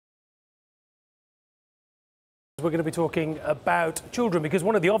We're going to be talking about children, because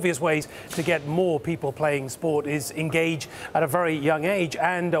one of the obvious ways to get more people playing sport is engage at a very young age,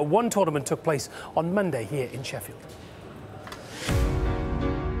 and one tournament took place on Monday here in Sheffield.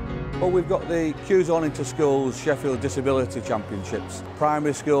 Well, we've got the Cues On Into Schools Sheffield Disability Championships.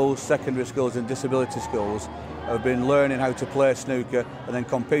 Primary schools, secondary schools and disability schools have been learning how to play snooker and then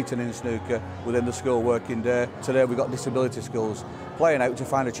competing in snooker within the school working day. Today we've got disability schools playing out to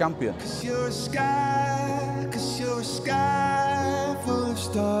find a champion. 'Cause you're a sky full of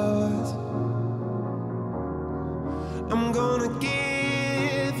stars. I'm gonna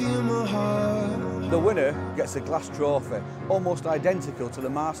give you my heart. The winner gets a glass trophy, almost identical to the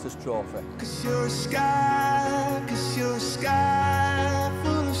Masters trophy. 'Cause you're a sky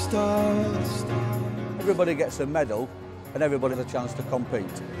full of stars. Everybody gets a medal and everybody has a chance to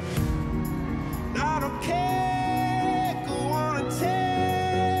compete. I don't care, go on and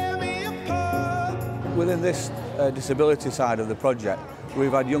tear me apart. Within this disability side of the project,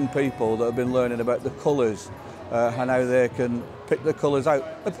 we've had young people that have been learning about the colours and how they can pick the colours out.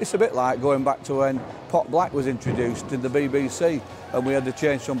 It's a bit like going back to when pot black was introduced in the BBC and we had to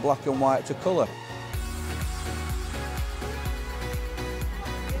change from black and white to colour.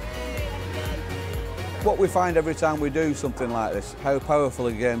 What we find every time we do something like this, how powerful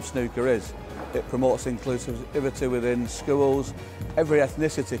a game snooker is. It promotes inclusivity within schools, every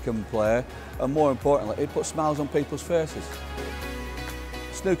ethnicity can play, and more importantly, it puts smiles on people's faces.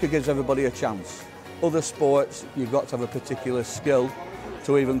 Snooker gives everybody a chance. Other sports, you've got to have a particular skill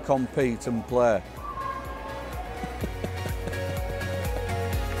to even compete and play.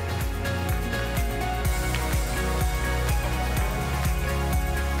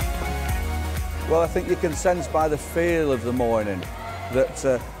 Well, I think you can sense by the feel of the morning that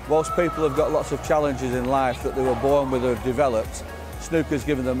whilst people have got lots of challenges in life that they were born with or have developed, snooker's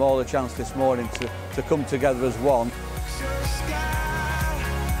given them all a chance this morning to come together as one.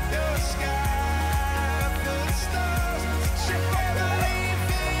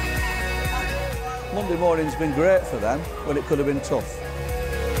 Monday morning's been great for them when it could have been tough.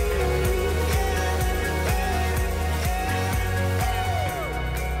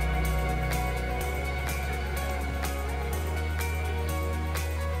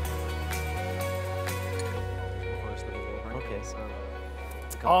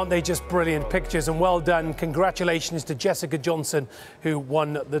 Aren't they just brilliant pictures, and well done. Congratulations to Jessica Johnson, who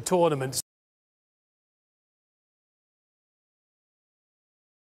won the tournament.